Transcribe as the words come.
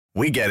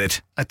We get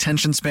it.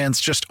 Attention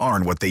spans just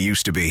aren't what they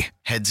used to be.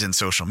 Heads in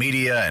social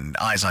media and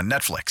eyes on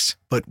Netflix.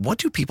 But what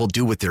do people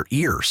do with their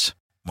ears?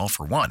 Well,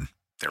 for one,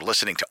 they're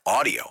listening to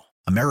audio.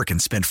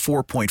 Americans spend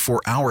 4.4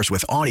 hours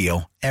with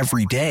audio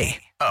every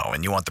day. Oh,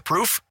 and you want the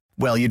proof?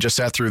 Well, you just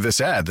sat through this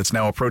ad that's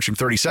now approaching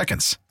 30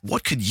 seconds.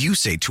 What could you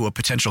say to a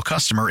potential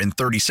customer in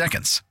 30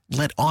 seconds?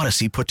 Let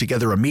Odyssey put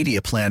together a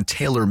media plan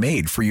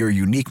tailor-made for your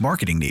unique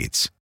marketing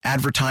needs.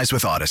 Advertise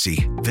with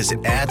Odyssey.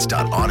 Visit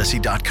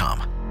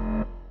ads.odyssey.com.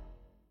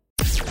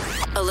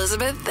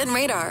 Elizabeth and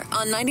Radar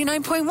on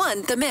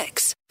 99.1 The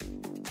Mix.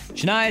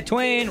 Shania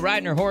Twain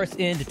riding her horse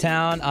into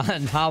town on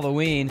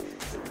Halloween.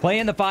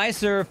 Playing the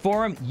Fiserv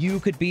Forum. You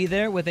could be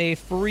there with a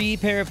free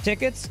pair of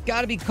tickets.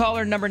 Got to be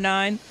caller number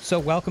 9. So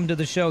welcome to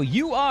the show.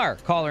 You are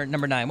caller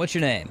number 9. What's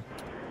your name?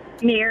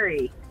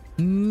 Mary.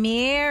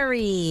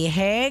 Mary.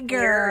 Hey,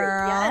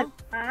 girl. Yes.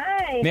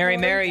 Hi.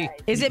 Mary.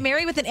 Is it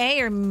Mary with an A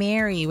or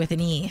Mary with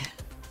an E?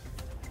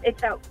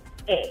 It's a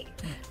A.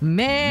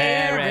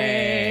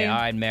 Mary. All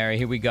right, Mary,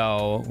 here we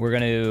go. We're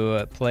going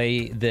to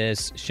play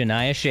this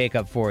Shania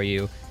shake-up for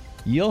you.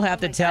 You'll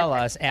have to tell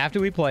us, after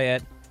we play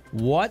it,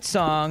 what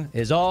song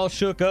is all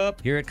shook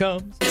up. Here it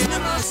comes.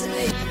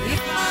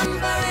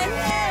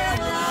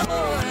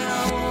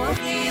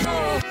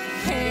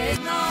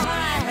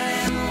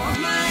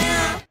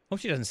 Hope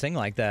she doesn't sing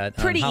like that.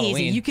 Pretty on easy.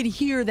 Halloween. You could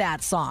hear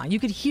that song. You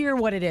could hear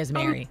what it is,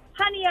 Mary.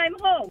 Honey, I'm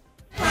home.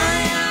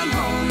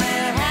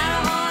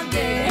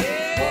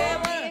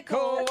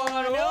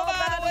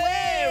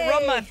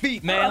 Rub my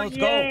feet, man. Let's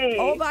yay.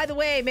 Oh, by the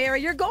way,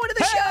 Mary, you're going to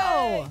the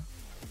show.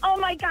 Oh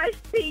my gosh,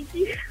 thank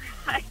you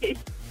guys.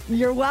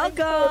 You're So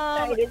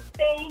welcome. excited.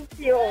 Thank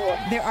you.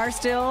 There are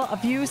still a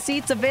few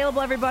seats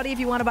available, everybody, if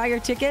you want to buy your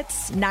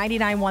tickets.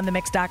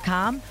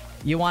 991themix.com.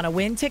 You want to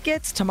win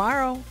tickets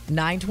tomorrow,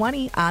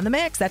 9:20 on The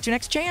Mix. That's your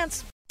next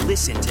chance.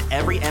 Listen to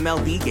every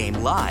MLB game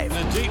live.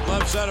 In the deep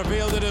left center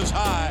field, it is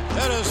high,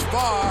 it is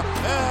far,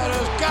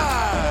 it is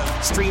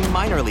God. Stream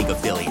minor league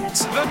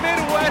affiliates. The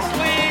Midwest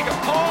League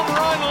home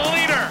run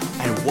leader.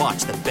 And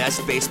watch the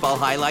best baseball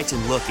highlights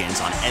and look-ins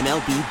on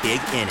MLB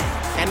Big Inning.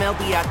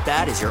 MLB At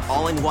Bat is your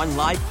all-in-one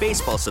live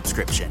baseball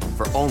subscription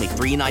for only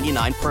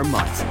 $3.99 per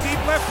month.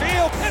 Deep left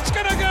field, it's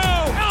gonna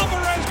go.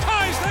 Alvarez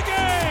ties the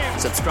game.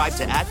 Subscribe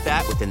to At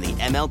Bat within the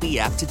MLB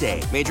app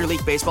today. Major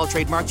League Baseball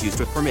trademarks used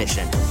with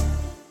permission.